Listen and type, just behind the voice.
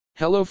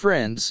Hello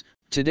friends,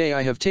 today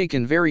I have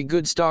taken very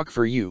good stock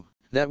for you,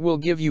 that will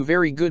give you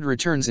very good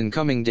returns in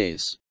coming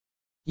days.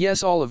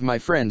 Yes, all of my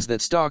friends,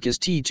 that stock is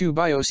TTOO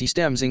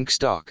Biosystems Inc.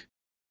 stock.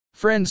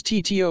 Friends,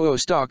 TTOO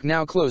stock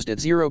now closed at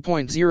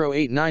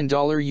 $0.089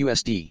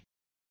 USD.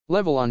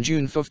 Level on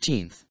June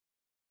 15th.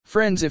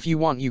 Friends, if you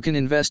want you can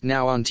invest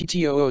now on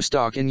TTOO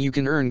stock and you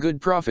can earn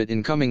good profit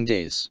in coming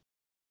days.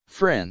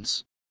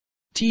 Friends,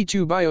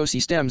 TTOO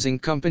Biosystems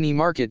Inc. company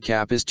market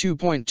cap is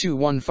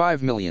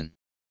 2.215 million.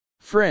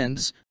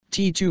 Friends,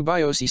 TTOO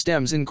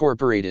Biosystems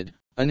Incorporated,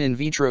 an in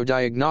vitro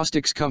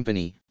diagnostics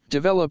company,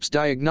 develops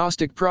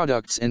diagnostic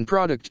products and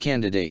product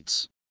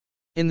candidates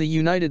in the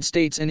United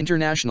States and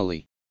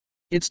internationally.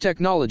 Its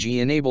technology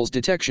enables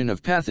detection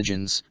of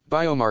pathogens,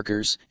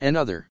 biomarkers, and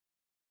other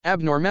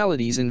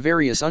abnormalities in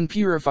various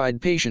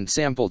unpurified patient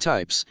sample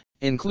types,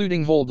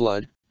 including whole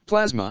blood,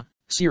 plasma,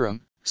 serum,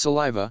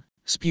 saliva,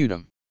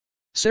 sputum,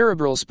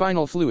 cerebral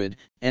spinal fluid,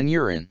 and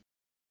urine.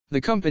 The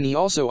company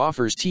also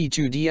offers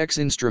T2Dx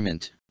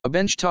instrument, a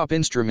benchtop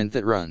instrument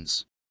that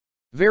runs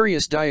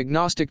various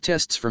diagnostic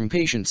tests from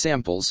patient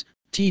samples,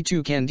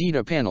 T2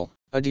 Candida panel,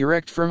 a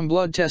direct from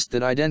blood test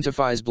that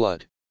identifies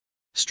blood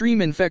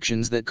stream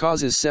infections that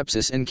causes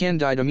sepsis and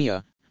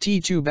candidemia,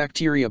 T2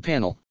 bacteria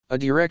panel, a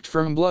direct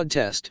from blood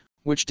test,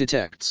 which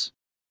detects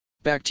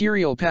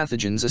bacterial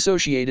pathogens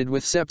associated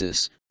with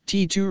sepsis,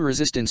 T2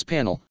 resistance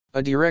panel,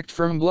 a direct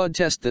from blood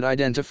test that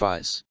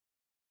identifies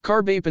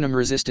carbapenem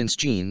resistance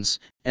genes,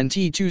 and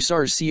T2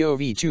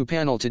 SARS-CoV-2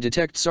 panel to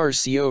detect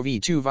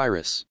SARS-CoV-2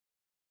 virus.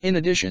 In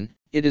addition,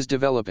 it is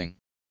developing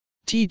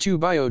T2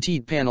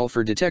 Biotide panel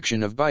for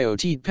detection of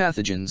biotide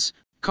pathogens,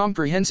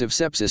 comprehensive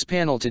sepsis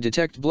panel to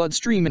detect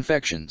bloodstream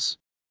infections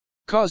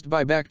caused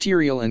by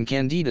bacterial and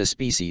candida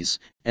species,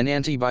 and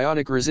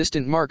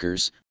antibiotic-resistant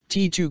markers,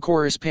 T2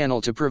 Chorus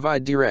panel to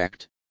provide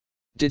direct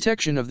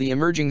detection of the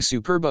emerging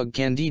superbug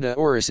Candida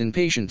auris in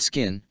patient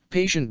skin,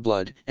 patient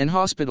blood, and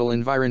hospital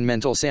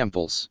environmental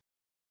samples.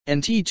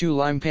 And T2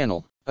 Lyme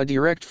panel, a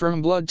direct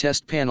from blood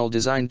test panel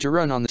designed to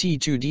run on the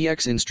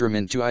T2Dx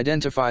instrument to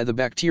identify the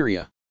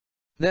bacteria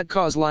that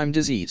cause Lyme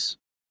disease.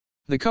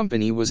 The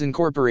company was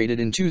incorporated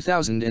in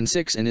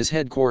 2006 and is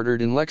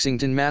headquartered in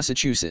Lexington,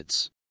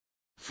 Massachusetts.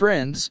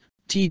 Friends,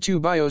 T2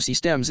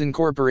 Biosystems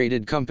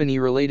Incorporated company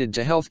related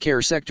to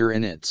healthcare sector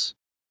and its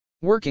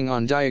working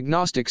on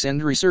diagnostics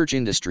and research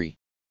industry.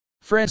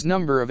 Friends,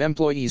 number of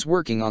employees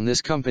working on this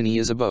company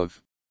is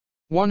above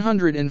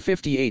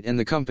 158 and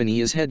the company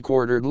is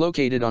headquartered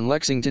located on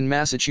Lexington,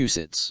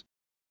 Massachusetts,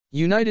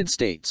 United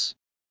States.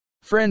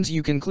 Friends,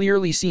 you can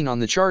clearly seen on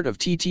the chart of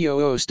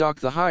TTOO stock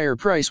the higher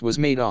price was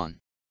made on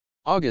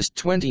August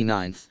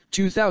 29,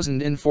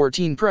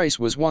 2014. Price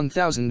was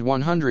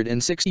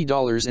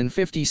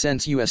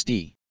 $1,160.50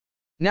 USD.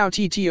 Now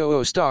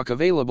TTOO stock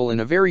available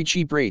in a very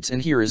cheap rates,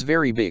 and here is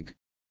very big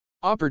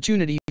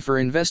opportunity for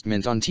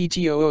investment on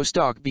TTOO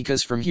stock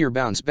because from here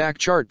bounce back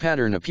chart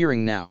pattern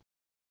appearing now.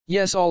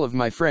 Yes, all of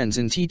my friends,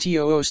 in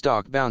TTOO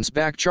stock bounce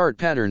back chart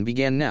pattern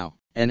began now,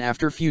 and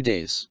after few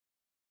days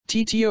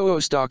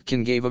TTOO stock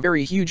can give a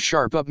very huge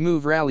sharp up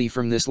move rally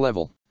from this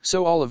level.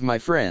 So all of my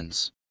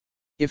friends,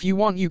 if you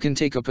want you can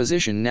take a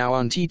position now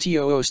on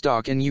TTOO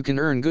stock and you can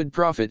earn good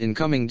profit in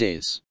coming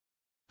days.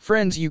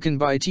 Friends, you can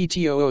buy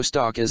TTOO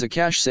stock as a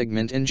cash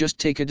segment and just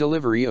take a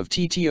delivery of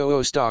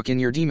TTOO stock in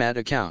your demat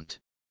account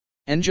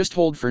and just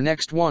hold for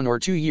next 1 or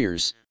 2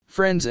 years.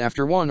 Friends,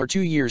 after 1 or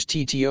 2 years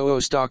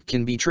TTOO stock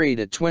can be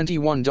traded at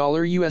 $21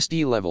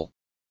 USD level.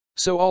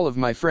 So all of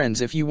my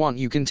friends, if you want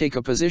you can take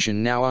a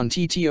position now on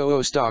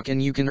TTOO stock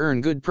and you can earn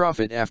good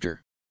profit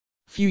after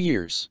few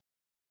years.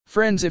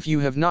 Friends, if you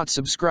have not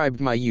subscribed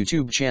my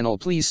YouTube channel,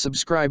 please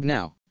subscribe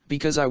now,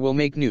 because I will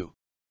make new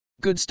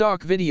good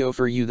stock video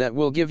for you that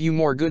will give you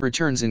more good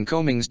returns in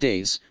coming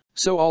days.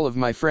 So all of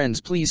my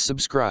friends, please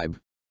subscribe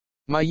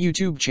my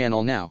YouTube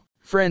channel now.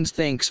 Friends,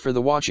 thanks for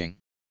the watching.